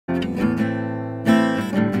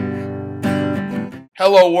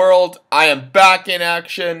Hello world, I am back in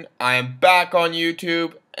action, I am back on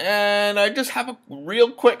YouTube, and I just have a real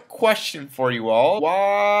quick question for you all.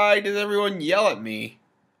 Why does everyone yell at me?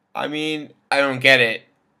 I mean, I don't get it.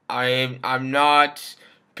 I'm not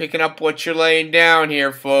picking up what you're laying down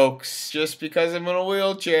here, folks. Just because I'm in a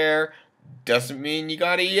wheelchair doesn't mean you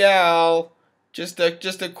gotta yell. Just a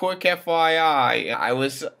quick FYI. I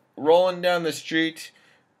was rolling down the street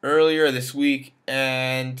earlier this week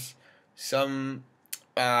and some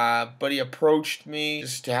buddy approached me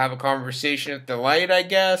just to have a conversation at the light, I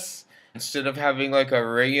guess. Instead of having like a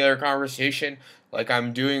regular conversation like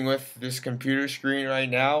I'm doing with this computer screen right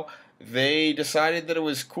now, they decided that it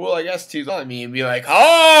was cool, I guess, to yell at me and be like,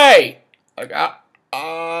 "Hi!" Like,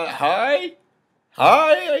 hi?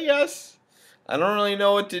 Hi, I guess. I don't really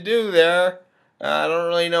know what to do there. I don't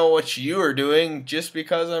really know what you are doing. Just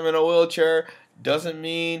because I'm in a wheelchair doesn't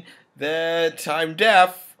mean that I'm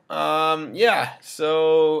deaf. Yeah,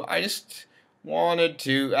 so I just wanted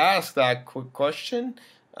to ask that quick question,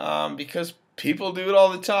 because people do it all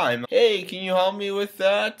the time. Hey, can you help me with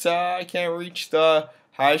that? I can't reach the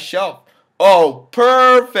high shelf. Oh,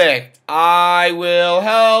 perfect! I will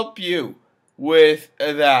help you with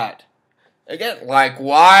that. Again, like,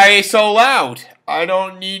 why so loud? I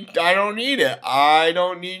don't need it. I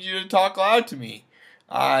don't need you to talk loud to me.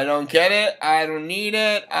 I don't get it. I don't need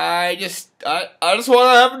it. I just want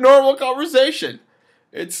to have a normal conversation.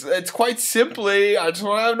 It's quite simply, I just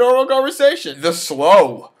want to have a normal conversation. The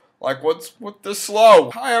slow. Like, what's with the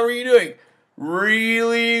slow? Hi, how are you doing?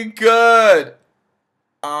 Really good.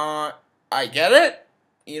 I get it.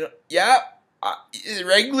 You know, yeah.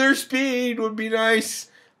 Regular speed would be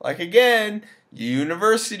nice. Like, again,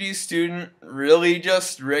 university student, really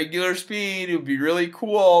just regular speed. It would be really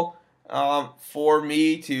cool. For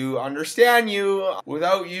me to understand you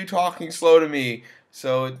without you talking slow to me.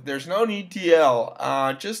 So there's no need to yell.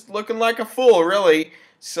 Just looking like a fool, really.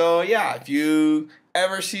 So yeah, if you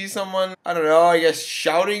ever see someone, I don't know, I guess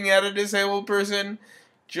shouting at a disabled person,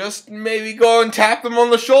 just maybe go and tap them on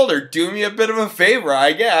the shoulder. Do me a bit of a favor,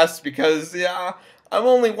 I guess, because yeah, I'm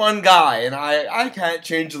only one guy and I can't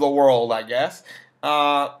change the world, I guess.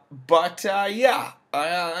 Yeah.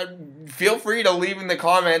 Feel free to leave in the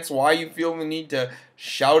comments why you feel the need to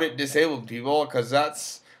shout at disabled people, because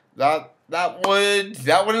that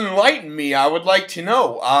would enlighten me. I would like to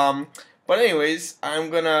know. But anyways, I'm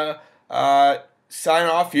gonna sign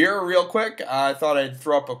off here real quick. I thought I'd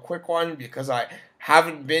throw up a quick one because I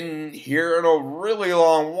haven't been here in a really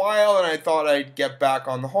long while, and I thought I'd get back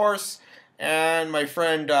on the horse. And my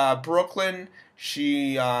friend Brooklyn,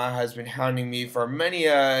 she has been hounding me for many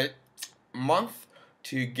a month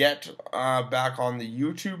to get back on the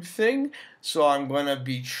YouTube thing, so I'm gonna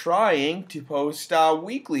be trying to post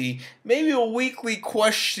weekly, maybe a weekly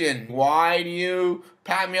question. Why do you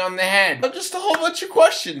pat me on the head? Just a whole bunch of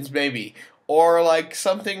questions, maybe. Or like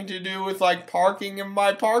something to do with like parking in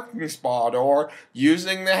my parking spot, or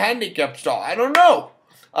using the handicap stall. I don't know.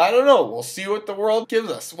 We'll see what the world gives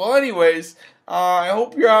us. Well, anyways, I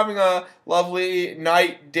hope you're having a lovely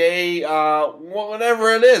night, day,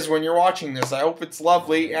 whatever it is when you're watching this. I hope it's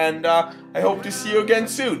lovely, and I hope to see you again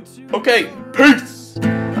soon. Okay, peace!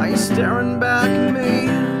 Are you staring back at me?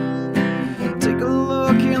 Take a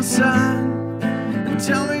look inside and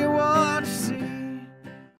tell me